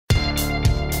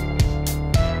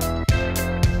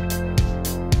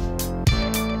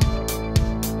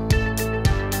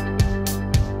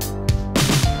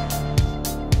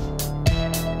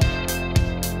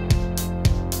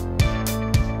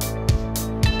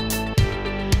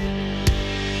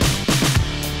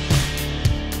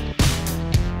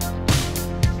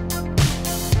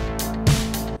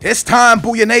It's time,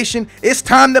 Booyah Nation. It's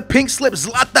time to pink slip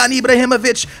Zlatan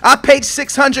Ibrahimovic. I paid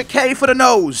 600K for the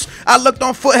nose. I looked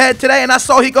on Foothead today and I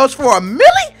saw he goes for a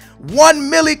milli? 1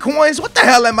 milli coins? What the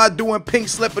hell am I doing pink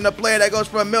slipping a player that goes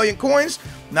for 1,000,000 coins?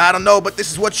 Now, I don't know, but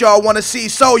this is what y'all want to see.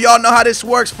 So, y'all know how this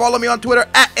works. Follow me on Twitter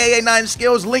at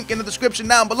AA9Skills. Link in the description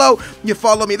down below. You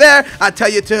follow me there. I tell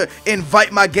you to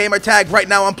invite my gamer tag. Right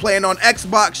now, I'm playing on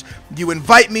Xbox. You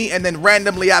invite me, and then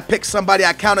randomly I pick somebody.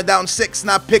 I counted down 6,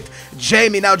 and I picked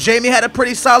Jamie. Now, Jamie had a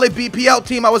pretty solid BPL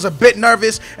team. I was a bit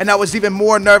nervous, and I was even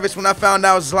more nervous when I found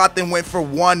out Zlatan went for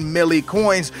 1 milli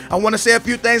coins. I want to say a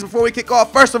few things before we kick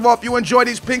off. First of all, if you enjoy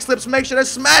these pink slips, make sure to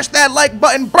smash that like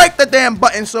button. Break the damn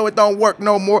button so it don't work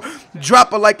no more.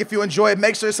 Drop a like if you enjoy it.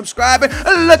 Make sure to subscribe.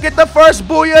 And look at the first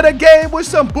booyah of the game with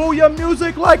some booyah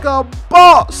music like a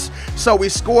boss. So we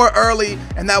score early,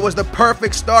 and that was the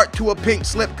perfect start to a pink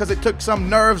slip because it took some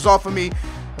nerves off of me.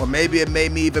 Or maybe it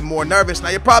made me even more nervous. Now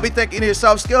you're probably thinking to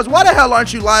yourself, Skills, why the hell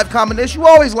aren't you live commenting this? You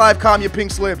always live comment your pink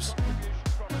slips.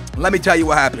 Let me tell you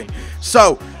what happened.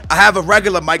 So I have a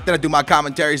regular mic that I do my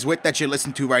commentaries with that you're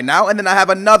listening to right now. And then I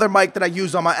have another mic that I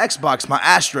use on my Xbox, my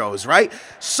Astros, right?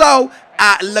 So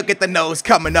I look at the nose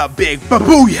coming up big.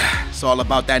 Babooyah. It's all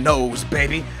about that nose,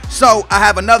 baby. So I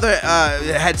have another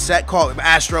headset called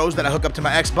Astros that I hook up to my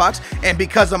Xbox. And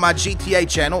because of my GTA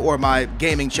channel or my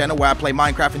gaming channel where I play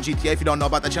Minecraft and GTA, if you don't know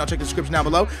about that channel, check the description down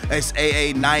below. It's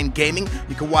AA9 Gaming.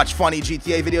 You can watch funny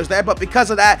GTA videos there. But because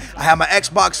of that, I have my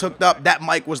Xbox hooked up. That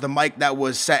mic was the mic that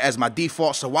was set as my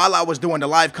default. So while I was doing the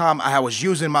live comm, I was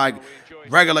using my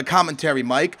regular commentary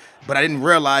mic, but I didn't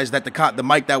realize that the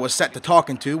mic that was set to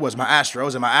talking to was my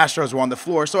Astros, and my Astros were on the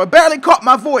floor, so it barely caught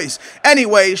my voice.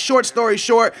 Anyway, short story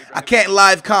short, I can't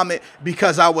live comment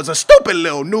because I was a stupid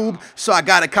little noob, so I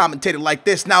gotta commentate it like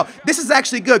this. Now, this is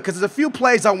actually good because there's a few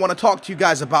plays I want to talk to you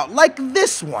guys about, like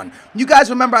this one. You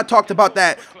guys remember I talked about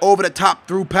that over-the-top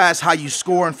through pass, how you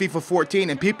score in FIFA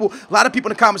 14, and a lot of people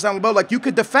in the comments down below, like, you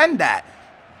could defend that.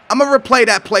 I'm going to replay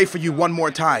that play for you one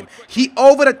more time. He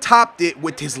over-the-topped it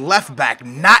with his left back,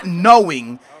 not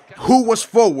knowing who was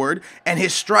forward, and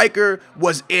his striker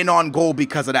was in on goal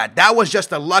because of that. That was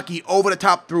just a lucky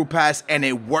over-the-top through pass, and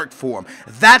it worked for him.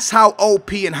 That's how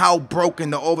OP and how broken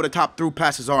the over-the-top through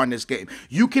passes are in this game.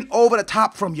 You can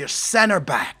over-the-top from your center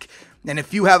back. And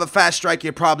if you have a fast strike,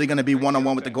 you're probably going to be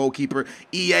one-on-one with the goalkeeper.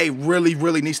 EA really,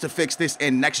 really needs to fix this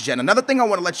in next gen. Another thing I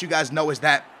want to let you guys know is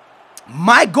that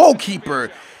my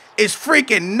goalkeeper is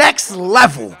freaking next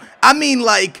level. I mean,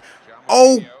 like,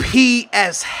 OP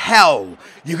as hell.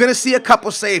 You're going to see a couple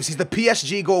saves. He's the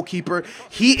PSG goalkeeper.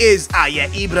 He is, yeah,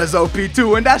 Ibra's OP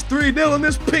too. And that's 3-0 in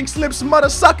this pink slips, mother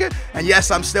sucker. And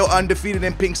yes, I'm still undefeated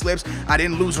in pink slips. I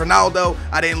didn't lose Ronaldo.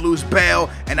 I didn't lose Bale.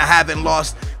 And I haven't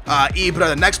lost Ibra.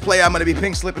 The next player I'm going to be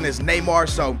pink slipping is Neymar.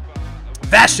 So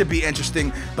that should be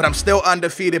interesting, but I'm still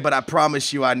undefeated, but I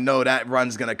promise you, I know that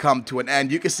run's going to come to an end.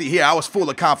 You can see here, I was full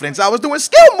of confidence. I was doing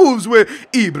skill moves with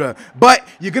Ibra, but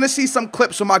you're going to see some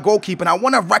clips from my goalkeeper, and I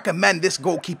want to recommend this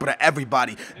goalkeeper to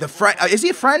everybody. Is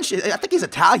he French? I think he's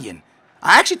Italian.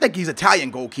 I actually think he's Italian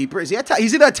goalkeeper. Is he Italian?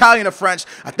 He's either Italian or French.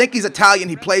 I think he's Italian.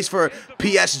 He plays for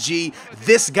PSG.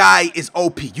 This guy is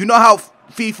OP. You know how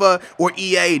FIFA or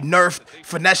EA nerfed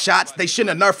finesse shots? They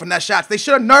shouldn't have nerfed finesse shots. They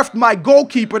should have nerfed my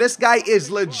goalkeeper. This guy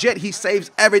is legit. He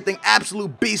saves everything.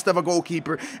 Absolute beast of a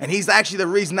goalkeeper. And he's actually the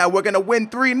reason that we're going to win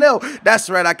 3-0. That's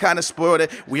right. I kind of spoiled it.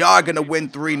 We are going to win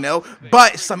 3-0.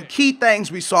 But some key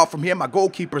things we saw from here. My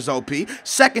goalkeeper's OP.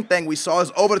 Second thing we saw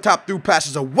is over-the-top through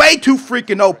passes are way too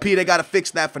freaking OP. They got to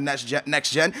fix that for next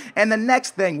gen. And the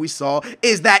next thing we saw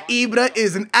is that Ibra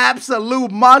is an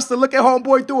absolute monster. Look at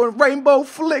homeboy doing rainbow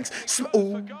flicks.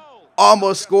 Ooh,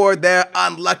 almost scored there.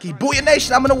 Unlucky. Booyah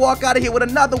Nation, I'm going to walk out of here with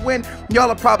another win.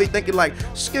 Y'all are probably thinking like,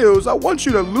 Skills, I want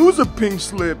you to lose a pink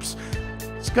slips.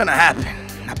 It's going to happen.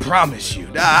 I promise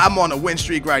you. I'm on a win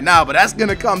streak right now, but that's going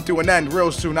to come to an end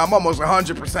real soon. I'm almost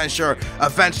 100% sure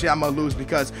eventually I'm going to lose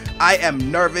because I am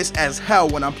nervous as hell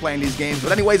when I'm playing these games.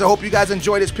 But anyways, I hope you guys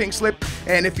enjoyed this pink slip.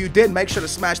 And if you did, make sure to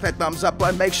smash that thumbs up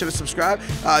button. Make sure to subscribe.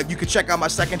 You can check out my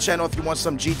second channel if you want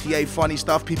some GTA funny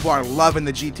stuff. People are loving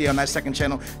the GTA on that second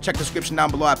channel. Check the description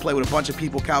down below. I play with a bunch of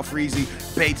people, Cal Freezy,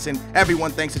 Bates, and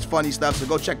everyone thinks it's funny stuff. So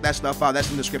go check that stuff out. That's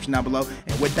in the description down below.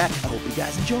 And with that, I hope you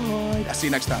guys enjoyed. I'll see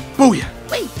you next time. Booyah!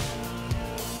 Wait.